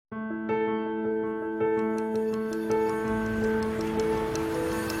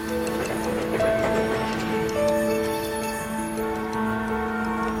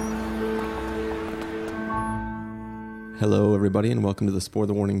everybody, and welcome to the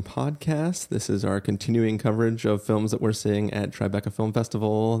Spoiler Warning podcast. This is our continuing coverage of films that we're seeing at Tribeca Film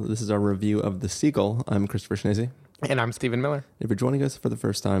Festival. This is our review of The Seagull. I'm Christopher Schnese. And I'm Stephen Miller. If you're joining us for the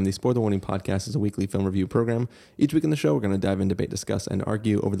first time, the Spoiler Warning podcast is a weekly film review program. Each week in the show, we're going to dive in, debate, discuss, and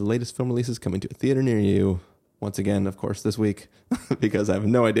argue over the latest film releases coming to a theater near you. Once again, of course, this week, because I have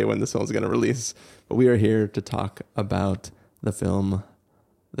no idea when this film is going to release. But we are here to talk about the film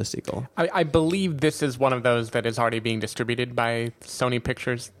The Seagull. I believe this is one of those that is already being distributed by Sony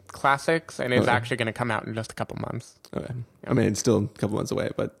Pictures Classics and is actually going to come out in just a couple months. Okay. I mean, it's still a couple months away,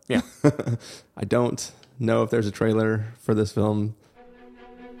 but yeah. I don't know if there's a trailer for this film.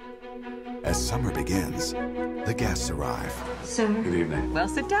 As summer begins, the guests arrive. Sir. Good evening. Well,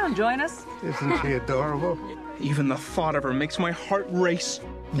 sit down. Join us. Isn't she adorable? Even the thought of her makes my heart race.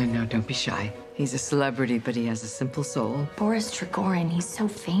 No, don't be shy. He's a celebrity, but he has a simple soul. Boris Trigorin, he's so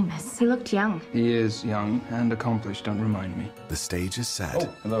famous. He looked young. He is young and accomplished, don't remind me. The stage is set.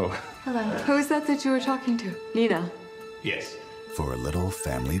 Oh, hello. Hello. Who is that you were talking to? Nina? Yes. For a little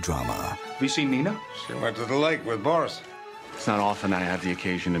family drama. Have you seen Nina? She went to the lake with Boris. It's not often I have the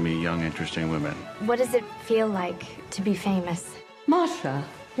occasion to meet young, interesting women. What does it feel like to be famous? Masha,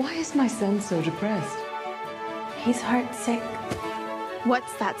 why is my son so depressed? He's heartsick.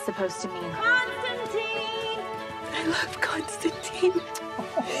 What's that supposed to mean? Constantine! I love Constantine.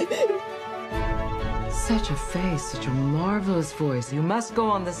 Such a face, such a marvelous voice. You must go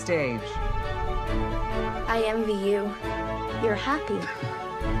on the stage. I envy you. You're happy.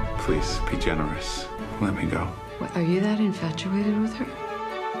 Please, be generous. Let me go. What, are you that infatuated with her?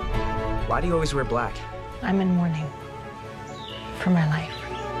 Why do you always wear black? I'm in mourning for my life.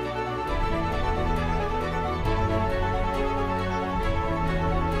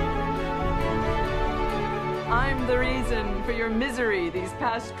 I'm the reason for your misery these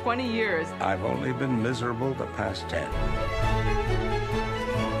past 20 years. I've only been miserable the past 10.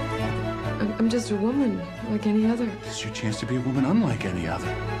 I'm just a woman, like any other. It's your chance to be a woman unlike any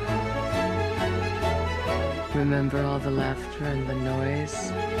other. Remember all the laughter and the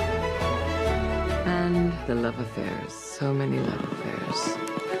noise? And the love affairs. So many love affairs.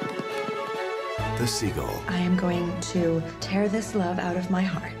 The Seagull. I am going to tear this love out of my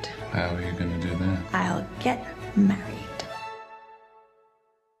heart. How are you going to do that? I'll get married.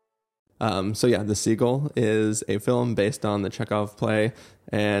 The Seagull is a film based on the Chekhov play,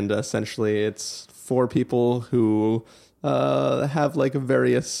 and essentially it's four people who have like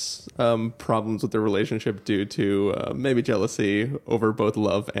various problems with their relationship due to maybe jealousy over both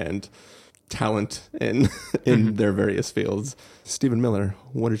love and talent in their various fields. Stephen Miller,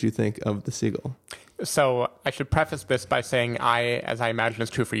 what did you think of The Seagull? So I should preface this by saying as I imagine is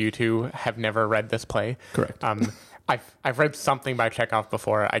true for you two, have never read this play. Correct. I've read something by Chekhov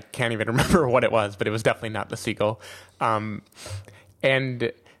before. I can't even remember what it was, but it was definitely not The Seagull.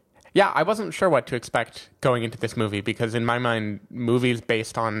 And yeah, I wasn't sure what to expect going into this movie because in my mind, movies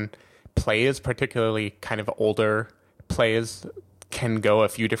based on plays, particularly kind of older plays, can go a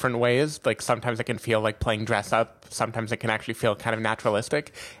few different ways. Like sometimes it can feel like playing dress up. Sometimes it can actually feel kind of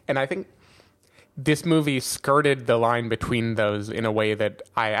naturalistic. And I think this movie skirted the line between those in a way that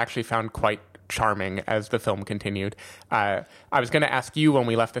I actually found quite charming as the film continued. I was going to ask you when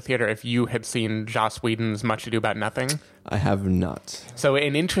we left the theater if you had seen Joss Whedon's Much Ado About Nothing. I have not. So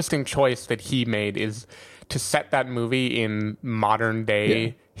an interesting choice that he made is to set that movie in modern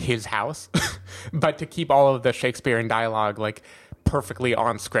day his house, but to keep all of the Shakespearean dialogue like perfectly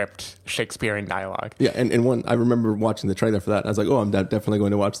on script Shakespearean dialogue. Yeah, and one I remember watching the trailer for that. And I was like, oh, I'm definitely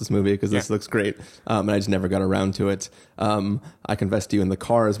going to watch this movie because this looks great. And I just never got around to it. I confessed to you in the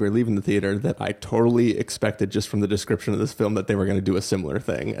car as we were leaving the theater that I totally expected just from the description of this film that they were going to do a similar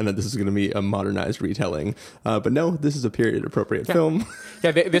thing and that this is going to be a modernized retelling. But no, this is a period-appropriate film.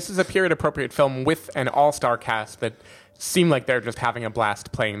 This is a period-appropriate film with an all-star cast that seem like they're just having a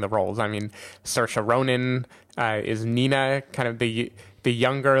blast playing the roles. I mean, Saoirse Ronan is Nina, kind of the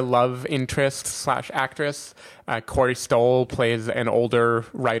younger love interest / actress. Corey Stoll plays an older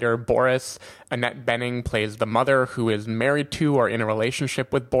writer, Boris. Annette Bening plays the mother who is married to or in a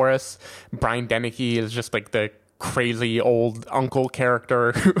relationship with Boris. Brian Dennehy is just like the crazy old uncle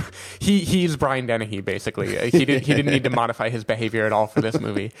character. He's Brian Dennehy, basically. He didn't need to modify his behavior at all for this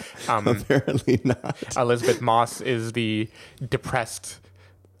movie. Apparently not. Elizabeth Moss is the depressed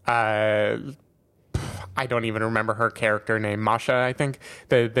I don't even remember her character name, Masha, I think,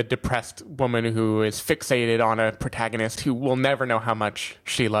 the depressed woman who is fixated on a protagonist who will never know how much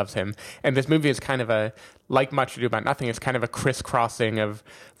she loves him. And this movie is kind of like Much Ado About Nothing, it's kind of a crisscrossing of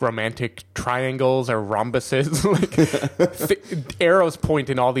romantic triangles or rhombuses. Arrows point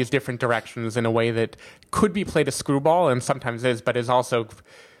in all these different directions in a way that could be played a screwball and sometimes is, but is also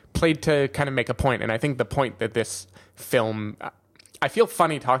played to kind of make a point. And I think the point that this film, I feel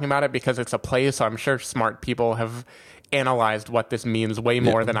funny talking about it because it's a play, so I'm sure smart people have analyzed what this means way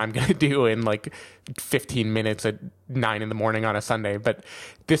more than I'm going to do in 15 minutes at 9 a.m. on a Sunday. But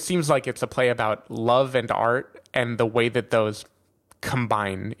this seems like it's a play about love and art and the way that those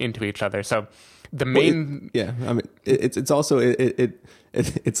combine into each other. So the main... I mean, it's also...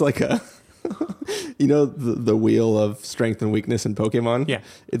 It's like a... the wheel of strength and weakness in Pokemon. Yeah.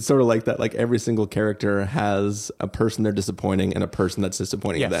 It's sort of like that. Like every single character has a person they're disappointing and a person that's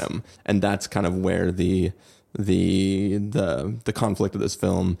disappointing them. And that's kind of where the conflict of this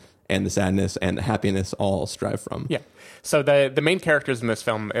film and the sadness and the happiness all strive from. Yeah. So the main characters in this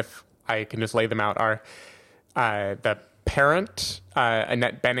film, if I can just lay them out, are the parent,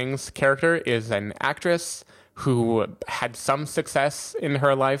 Annette Bening's character, is an actress who had some success in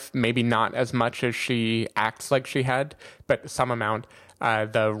her life, maybe not as much as she acts like she had, but some amount.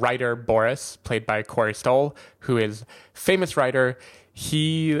 The writer, Boris, played by Corey Stoll, who is a famous writer.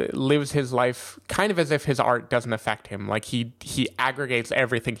 He lives his life kind of as if his art doesn't affect him. Like he aggregates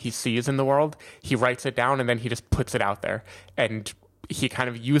everything he sees in the world, he writes it down, and then he just puts it out there. And he kind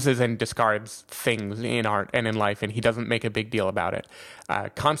of uses and discards things in art and in life, and he doesn't make a big deal about it.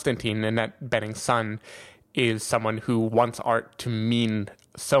 Constantine, Annette Bening's son, is someone who wants art to mean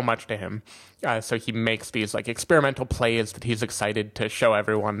so much to him. So he makes these experimental plays that he's excited to show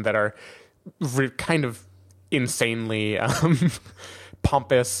everyone that are kind of insanely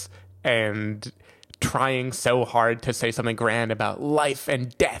pompous and trying so hard to say something grand about life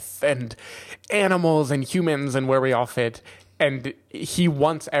and death and animals and humans and where we all fit. And he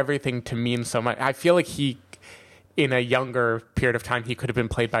wants everything to mean so much. I feel like in a younger period of time, he could have been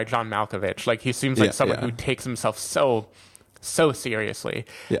played by John Malkovich. He seems like someone who takes himself so seriously.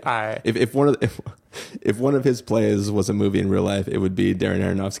 Yeah. If one of his plays was a movie in real life, it would be Darren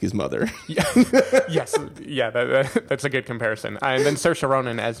Aronofsky's Mother. Yes. Yeah, that's a good comparison. And then Saoirse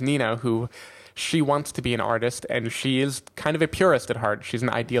Ronan as Nina, who she wants to be an artist, and she is kind of a purist at heart. She's an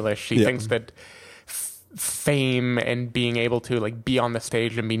idealist. She thinks that fame and being able to be on the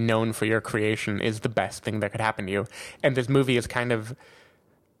stage and be known for your creation is the best thing that could happen to you. And this movie is kind of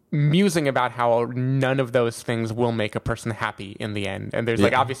musing about how none of those things will make a person happy in the end. And there's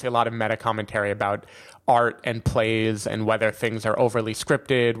obviously a lot of meta commentary about art and plays and whether things are overly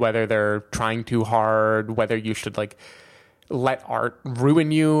scripted, whether they're trying too hard, whether you should let art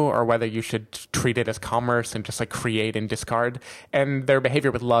ruin you or whether you should treat it as commerce and just create and discard. And their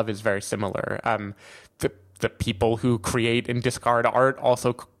behavior with love is very similar. The people who create and discard art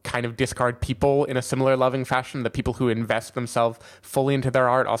also kind of discard people in a similar loving fashion. The people who invest themselves fully into their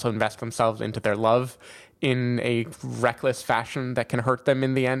art also invest themselves into their love in a reckless fashion that can hurt them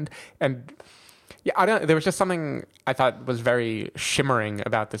in the end. And there was just something I thought was very shimmering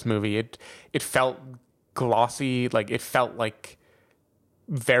about this movie. It felt glossy, it felt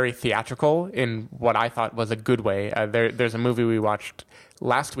very theatrical in what I thought was a good way. There's a movie we watched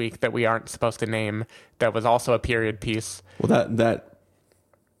last week that we aren't supposed to name that was also a period piece. Well, that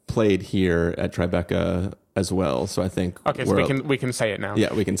played here at Tribeca as well, so I think we can say it now.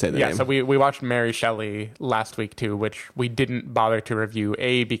 Yeah, we can say the name. Yeah, so we watched Mary Shelley last week too, which we didn't bother to review,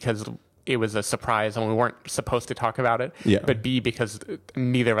 A, because it was a surprise and we weren't supposed to talk about it, but B, because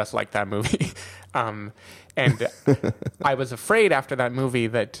neither of us liked that movie. And I was afraid after that movie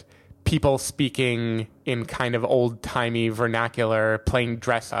that people speaking in kind of old-timey vernacular, playing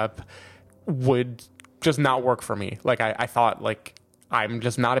dress-up, would just not work for me. I thought, I'm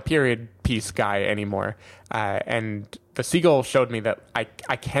just not a period piece guy anymore. And the Seagull showed me that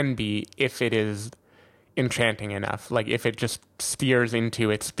I can be if it is enchanting enough. If it just steers into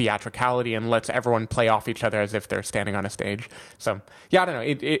its theatricality and lets everyone play off each other as if they're standing on a stage. So, I don't know.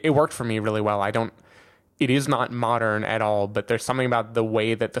 It worked for me really well. It is not modern at all, but there's something about the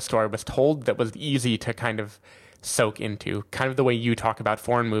way that the story was told that was easy to kind of soak into. Kind of the way you talk about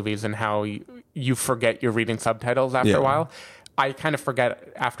foreign movies and how you forget you're reading subtitles after a while. I kind of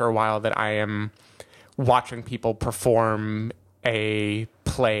forget after a while that I am watching people perform a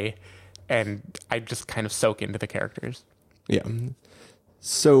play, and I just kind of soak into the characters. Yeah.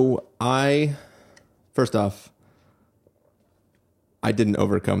 So first off, I didn't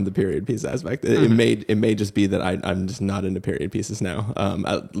overcome the period piece aspect. It may just be that I'm just not into period pieces now,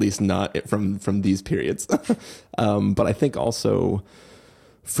 at least not from these periods. But I think also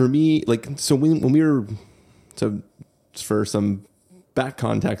for me, like, so when we were, so for some back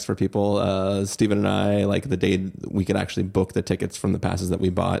context for people, Stephen and I, like the day we could actually book the tickets from the passes that we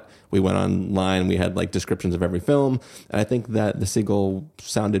bought, we went online, we had like descriptions of every film. And I think that the Seagull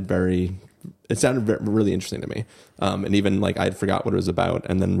sounded really interesting to me. And even like I forgot what it was about.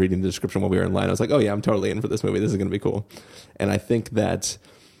 And then reading the description while we were in line, I was like, oh yeah, I'm totally in for this movie. This is going to be cool. And I think that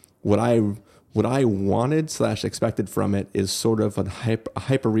what I wanted / expected from it is sort of a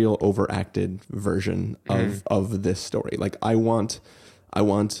hyper-real overacted version of this story. Like I want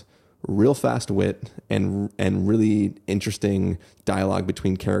real fast wit and really interesting dialogue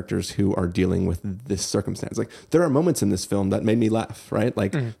between characters who are dealing with this circumstance. Like there are moments in this film that made me laugh, right?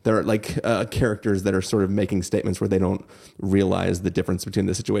 Like there are like characters that are sort of making statements where they don't realize the difference between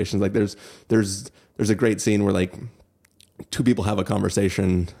the situations. Like there's a great scene where like two people have a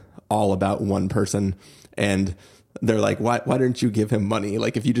conversation all about one person, and they're like, why don't you give him money?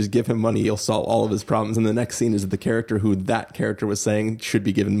 Like, if you just give him money, you'll solve all of his problems. And the next scene is the character who that character was saying should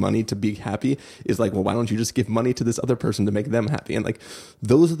be given money to be happy is like, well, why don't you just give money to this other person to make them happy? And like,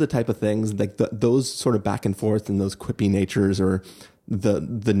 those are the type of things, like those sort of back and forth and those quippy natures, or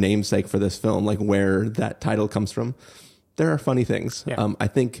the namesake for this film, like where that title comes from. There are funny things. Yeah. I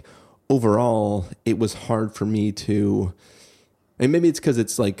think overall it was hard for me to, and maybe it's because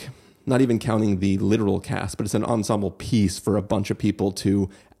it's like, not even counting the literal cast, but it's an ensemble piece for a bunch of people to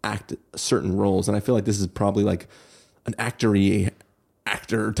act certain roles. And I feel like this is probably like an actor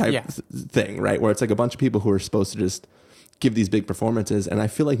type thing, right? Where it's like a bunch of people who are supposed to just give these big performances. And I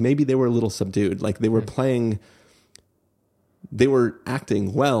feel like maybe they were a little subdued. Like they were they were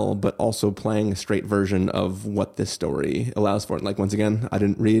acting well, but also playing a straight version of what this story allows for. And like, once again, I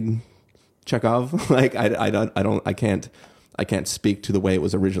didn't read Chekhov. Like I can't speak to the way it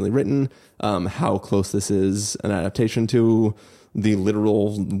was originally written, how close this is an adaptation to the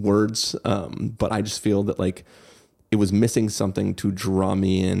literal words. But I just feel that like it was missing something to draw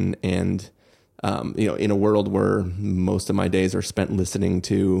me in. And, in a world where most of my days are spent listening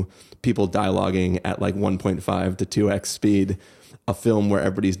to people dialoguing at like 1.5 to 2x speed, a film where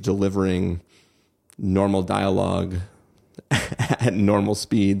everybody's delivering normal dialogue at normal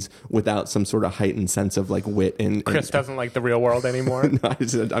speeds without some sort of heightened sense of like wit and Chris doesn't like the real world anymore. No,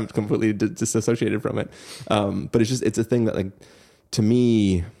 I'm completely disassociated from it. But it's a thing that like, to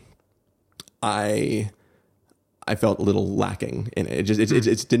me, I felt a little lacking in it.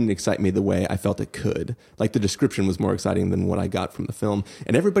 It didn't excite me the way I felt it could. Like the description was more exciting than what I got from the film,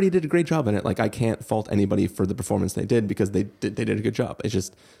 and everybody did a great job in it. Like I can't fault anybody for the performance they did, because they did a good job. It's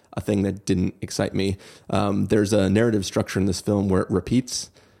just a thing that didn't excite me. There's a narrative structure in this film where it repeats,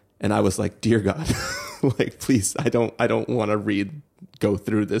 and I was like, dear God, like please, I don't want to go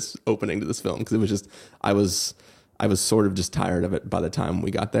through this opening to this film, because it was just I was sort of just tired of it by the time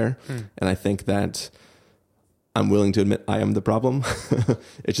we got there, and I think that I'm willing to admit I am the problem.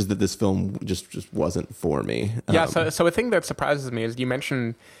 It's just that this film just wasn't for me. Yeah. So a thing that surprises me is you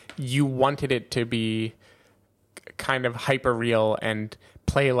mentioned you wanted it to be kind of hyper real and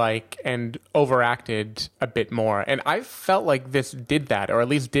play like and overacted a bit more. And I felt like this did that, or at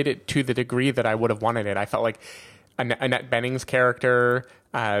least did it to the degree that I would have wanted it. I felt like Annette Bening's character,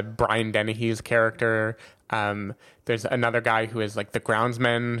 Brian Dennehy's character, there's another guy who is like the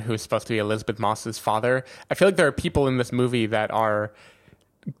groundsman who's supposed to be Elizabeth Moss's father. I feel like there are people in this movie that are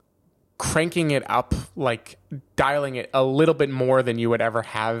cranking it up, like dialing it a little bit more than you would ever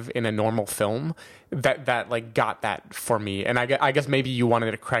have in a normal film, that like got that for me. And I guess maybe you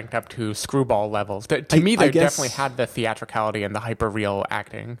wanted it cranked up to screwball levels. To me, they definitely had the theatricality and the hyper real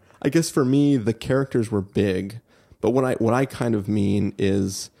acting. I guess for me, the characters were big, but what I kind of mean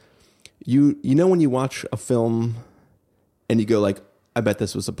is, you know when you watch a film and you go like, I bet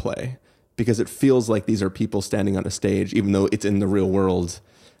this was a play, because it feels like these are people standing on a stage, even though it's in the real world.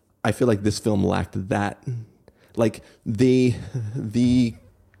 I feel like this film lacked that. Like the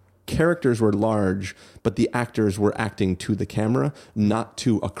characters were large, but the actors were acting to the camera, not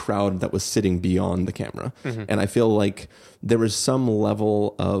to a crowd that was sitting beyond the camera. Mm-hmm. And I feel like there was some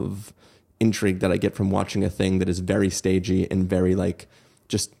level of intrigue that I get from watching a thing that is very stagey and very like,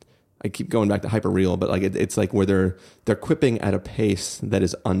 just, I keep going back to hyper real, but like it's like where they're quipping at a pace that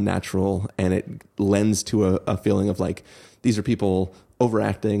is unnatural, and it lends to a feeling of like, these are people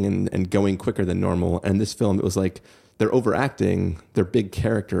overacting and going quicker than normal. And this film, it was like, they're overacting, they're big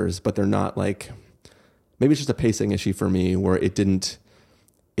characters, but they're not like, maybe it's just a pacing issue for me, where it didn't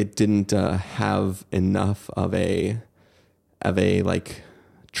have enough of a a like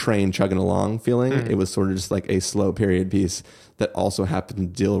train chugging along feeling. It was sort of just like a slow period piece that also happened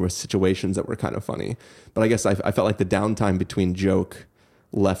to deal with situations that were kind of funny. But I guess I felt like the downtime between joke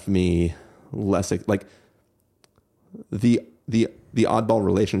left me less like the oddball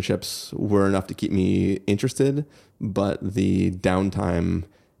relationships were enough to keep me interested, but the downtime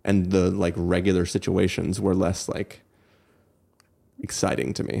and the like regular situations were less like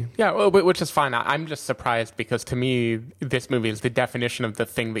exciting to me. Yeah, well, which is fine. I'm just surprised because to me, this movie is the definition of the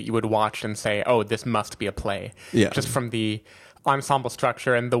thing that you would watch and say, oh, this must be a play. Yeah. Just from the ensemble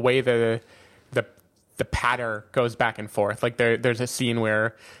structure and the way the patter goes back and forth. Like there's a scene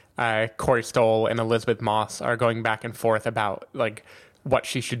where Corey Stoll and Elizabeth Moss are going back and forth about like what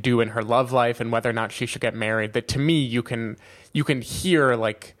she should do in her love life and whether or not she should get married. That to me, you can hear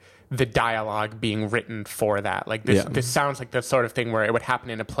like the dialogue being written for that. Like this sounds like the sort of thing where it would happen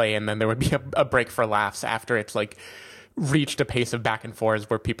in a play and then there would be a break for laughs after it's like reached a pace of back and forth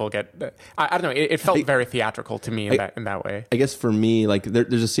where people get, I don't know. It felt very theatrical to me in that way. I guess for me, like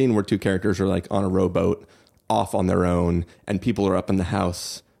there's a scene where two characters are like on a rowboat off on their own and people are up in the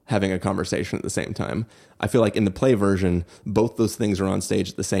house having a conversation at the same time. I feel like in the play version, both those things are on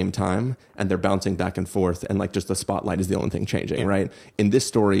stage at the same time and they're bouncing back and forth and like just the spotlight is the only thing changing, right? In this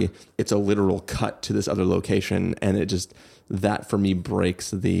story, it's a literal cut to this other location and it just, that for me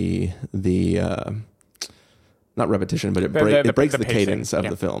breaks the not repetition, but it breaks the cadence of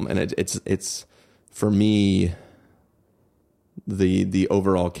the film. And it's for me, the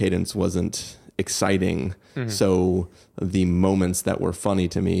overall cadence wasn't exciting. So the moments that were funny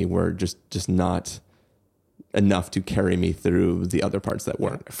to me were just not enough to carry me through the other parts that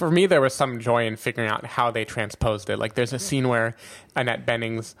weren't. For me, there was some joy in figuring out how they transposed it. Like there's a scene where Annette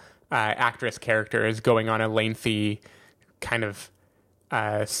Bening's actress character is going on a lengthy kind of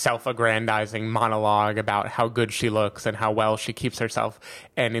self-aggrandizing monologue about how good she looks and how well she keeps herself.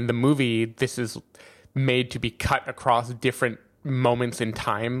 And in the movie, this is made to be cut across different moments in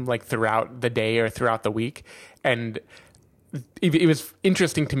time, like throughout the day or throughout the week. And it was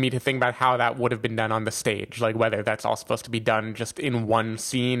interesting to me to think about how that would have been done on the stage, like whether that's all supposed to be done just in one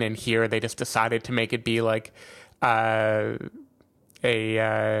scene, and here they just decided to make it be like a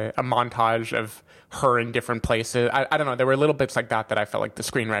montage of her in different places. I don't know. There were little bits like that I felt like the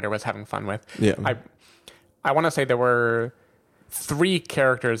screenwriter was having fun with. Yeah. I want to say there were 3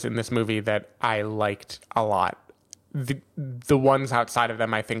 characters in this movie that I liked a lot. The ones outside of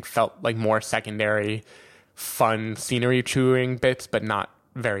them, I think, felt like more secondary, fun scenery chewing bits, but not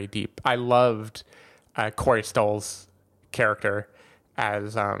very deep. I loved Corey Stoll's character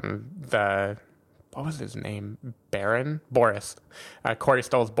as what was his name? Boris. Corey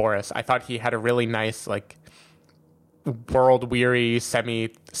Stoll's Boris. I thought he had a really nice, like, world-weary,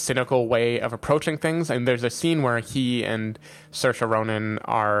 semi-cynical way of approaching things. And there's a scene where he and Saoirse Ronan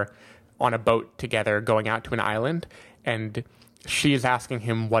are on a boat together going out to an island, and she's asking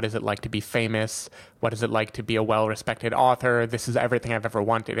him, what is it like to be famous? What is it like to be a well-respected author? This is everything I've ever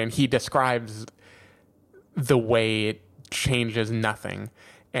wanted. And he describes the way it changes nothing.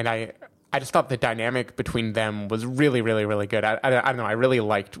 And I just thought the dynamic between them was really, really, really good. I don't know. I really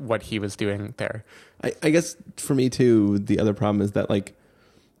liked what he was doing there. I guess for me too, the other problem is that like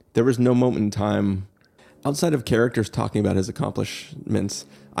there was no moment in time outside of characters talking about his accomplishments.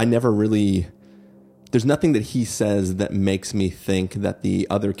 I never really, there's nothing that he says that makes me think that the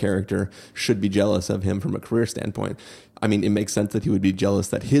other character should be jealous of him from a career standpoint. I mean, it makes sense that he would be jealous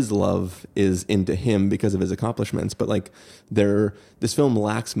that his love is into him because of his accomplishments, but like this film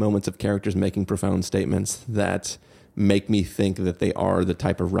lacks moments of characters making profound statements that make me think that they are the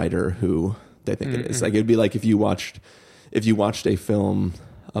type of writer who they think it is. Like it'd be like if you watched a film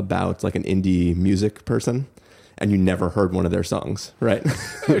about like an indie music person and you never heard one of their songs, right?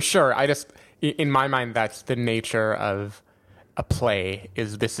 Sure. In my mind, that's the nature of a play.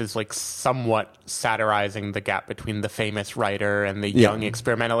 This is like somewhat satirizing the gap between the famous writer and the young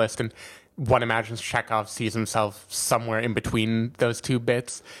experimentalist, and one imagines Chekhov sees himself somewhere in between those two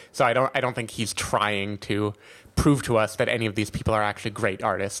bits. So I don't think he's trying to prove to us that any of these people are actually great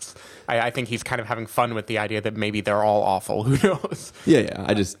artists. I think he's kind of having fun with the idea that maybe they're all awful. Who knows?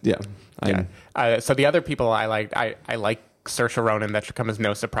 So the other people I liked, I like Saoirse Ronan. That should come as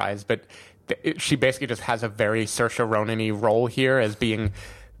no surprise, but she basically just has a very Saoirse Ronan-y role here as being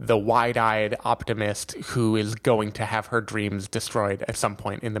the wide-eyed optimist who is going to have her dreams destroyed at some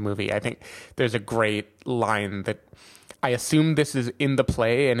point in the movie. I think there's a great line that I assume this is in the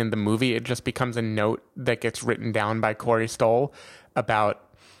play, and in the movie it just becomes a note that gets written down by Corey Stoll about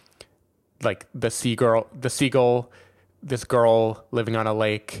like the seagull, this girl living on a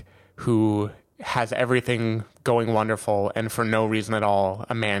lake who has everything going wonderful, and for no reason at all,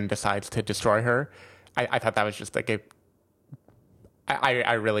 a man decides to destroy her. I thought that was just like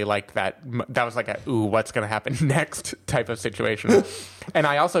I really liked that. That was like a, ooh, what's going to happen next type of situation. And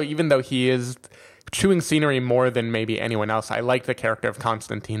I also, even though he is chewing scenery more than maybe anyone else, I like the character of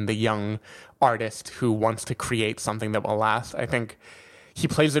Constantine, the young artist who wants to create something that will last. I think he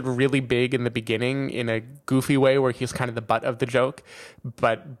plays it really big in the beginning in a goofy way where he's kind of the butt of the joke.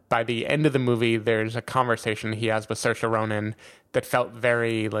 But by the end of the movie, there's a conversation he has with Saoirse Ronan that felt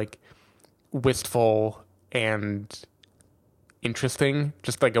very like wistful and interesting,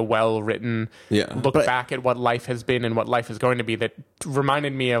 just like a well-written look back at what life has been and what life is going to be that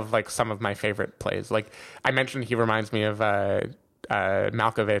reminded me of like some of my favorite plays. Like I mentioned, he reminds me of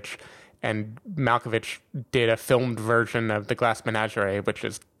Malkovich, and Malkovich did a filmed version of The Glass Menagerie, which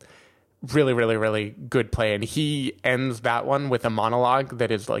is really, really, really good play. And he ends that one with a monologue that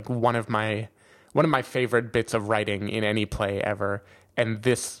is like one of my favorite bits of writing in any play ever. And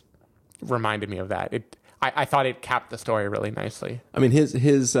this reminded me of that. I thought it capped the story really nicely. I mean,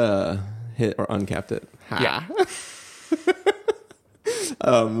 his or uncapped it. Yeah.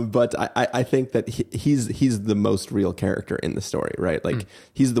 But I think that he's the most real character in the story, right? Like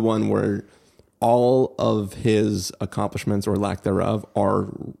he's the one where all of his accomplishments or lack thereof are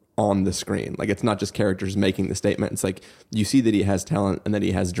on the screen. Like it's not just characters making the statement. It's like you see that he has talent and that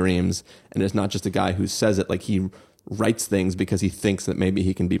he has dreams, and it's not just a guy who says it. Like he writes things because he thinks that maybe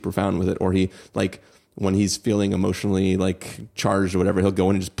he can be profound with it, or he like when he's feeling emotionally like charged or whatever, he'll go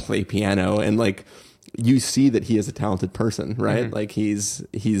in and just play piano, and like you see that he is a talented person, right? Mm-hmm. Like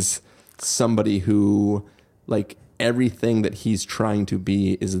he's somebody who like everything that he's trying to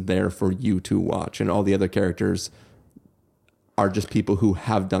be is there for you to watch, and all the other characters are just people who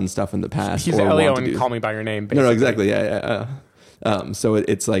have done stuff in the past. He's Elio and Call Me by Your Name, basically. No, exactly. Yeah. So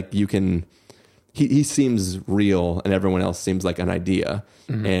it's like you can. He seems real, and everyone else seems like an idea,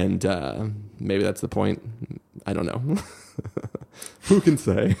 and maybe that's the point. I don't know. Who can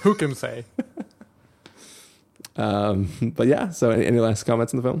say? Who can say? But yeah. So, any last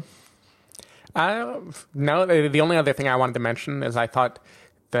comments on the film? No. The only other thing I wanted to mention is I thought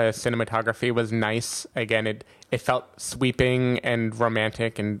the cinematography was nice. Again, it felt sweeping and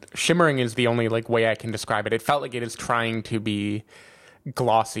romantic, and shimmering is the only like way I can describe it. It felt like it is trying to be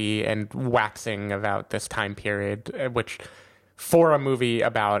glossy and waxing about this time period, which for a movie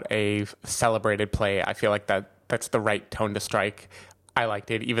about a celebrated play, I feel like that's the right tone to strike. I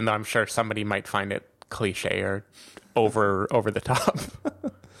liked it, even though I'm sure somebody might find it cliche or over the top.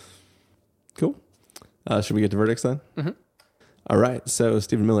 Cool. Should we get to verdicts then? Mm-hmm. All right. So,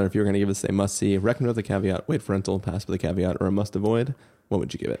 Stephen Miller, if you were going to give this a must-see, recommend with a caveat, wait for rental, pass with a caveat, or a must-avoid, what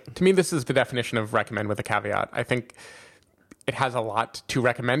would you give it? To me, this is the definition of recommend with a caveat. I think it has a lot to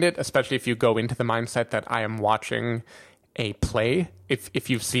recommend it, especially if you go into the mindset that I am watching a play. If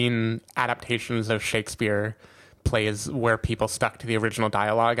you've seen adaptations of Shakespeare plays where people stuck to the original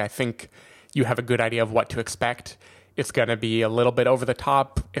dialogue, I think you have a good idea of what to expect. It's going to be a little bit over the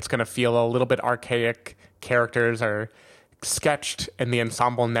top. It's going to feel a little bit archaic. Characters are sketched, and the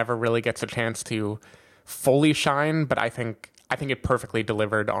ensemble never really gets a chance to fully shine, but I think it perfectly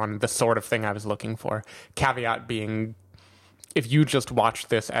delivered on the sort of thing I was looking for. Caveat being, if you just watch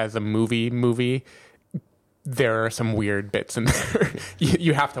this as a movie, there are some weird bits in there.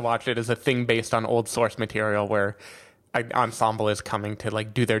 You have to watch it as a thing based on old source material where an ensemble is coming to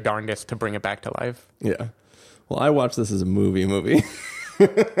like do their darndest to bring it back to life. Yeah. Well, I watched this as a movie. No,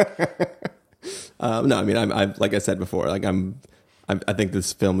 I mean, I'm like I said before, like I think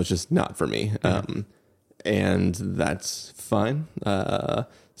this film is just not for me, and that's fine.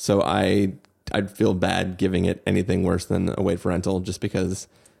 So I'd feel bad giving it anything worse than a wait for rental, just because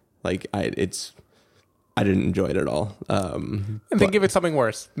like I didn't enjoy it at all. And then give it something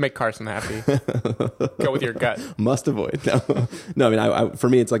worse. Make Carson happy. Go with your gut. Must avoid. No. I mean, I for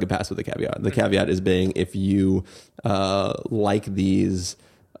me, it's like a pass with a caveat. The caveat is being if you like these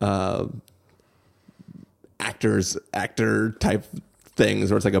actor type things,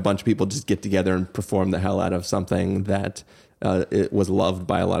 where it's like a bunch of people just get together and perform the hell out of something that it was loved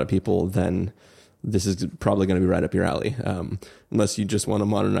by a lot of people, then this is probably going to be right up your alley. Unless you just want a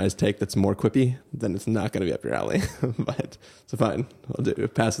modernized take that's more quippy, then it's not going to be up your alley. But so fine, I'll do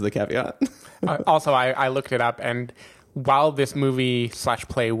pass with the caveat. Also, I looked it up, and while this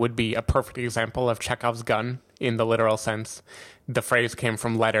movie/play would be a perfect example of Chekhov's gun in the literal sense, the phrase came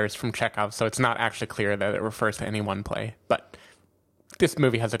from letters from Chekhov, so it's not actually clear that it refers to any one play. But this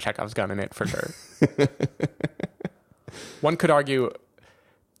movie has a Chekhov's gun in it for sure. One could argue,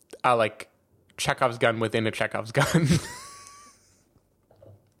 like Chekhov's gun within a Chekhov's gun.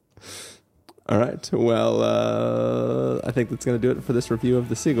 All right. Well, I think that's going to do it for this review of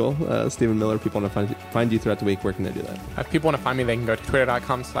The Seagull. Stephen Miller, people want to find you throughout the week. Where can they do that? If people want to find me, they can go to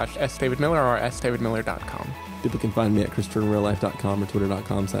twitter.com/sdavidmiller or sdavidmiller.com. People can find me at ChristopherInRealLife.com or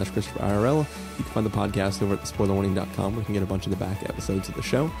Twitter.com/ChristopherIRL. You can find the podcast over at thespoilerwarning.com, where you can get a bunch of the back episodes of the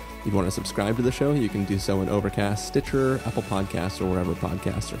show. If you want to subscribe to the show, you can do so in Overcast, Stitcher, Apple Podcasts, or wherever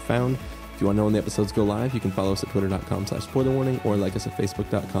podcasts are found. If you want to know when the episodes go live, you can follow us at Twitter.com/SpoilerWarning or like us at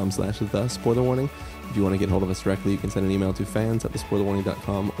Facebook.com/TheSpoilerWarning. If you want to get hold of us directly, you can send an email to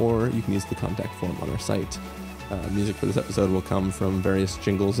fans@thespoilerwarning.com, or you can use the contact form on our site. Music for this episode will come from various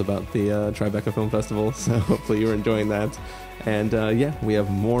jingles about the Tribeca Film Festival, so hopefully you're enjoying that. And we have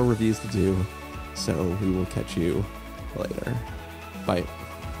more reviews to do, so we will catch you later. Bye.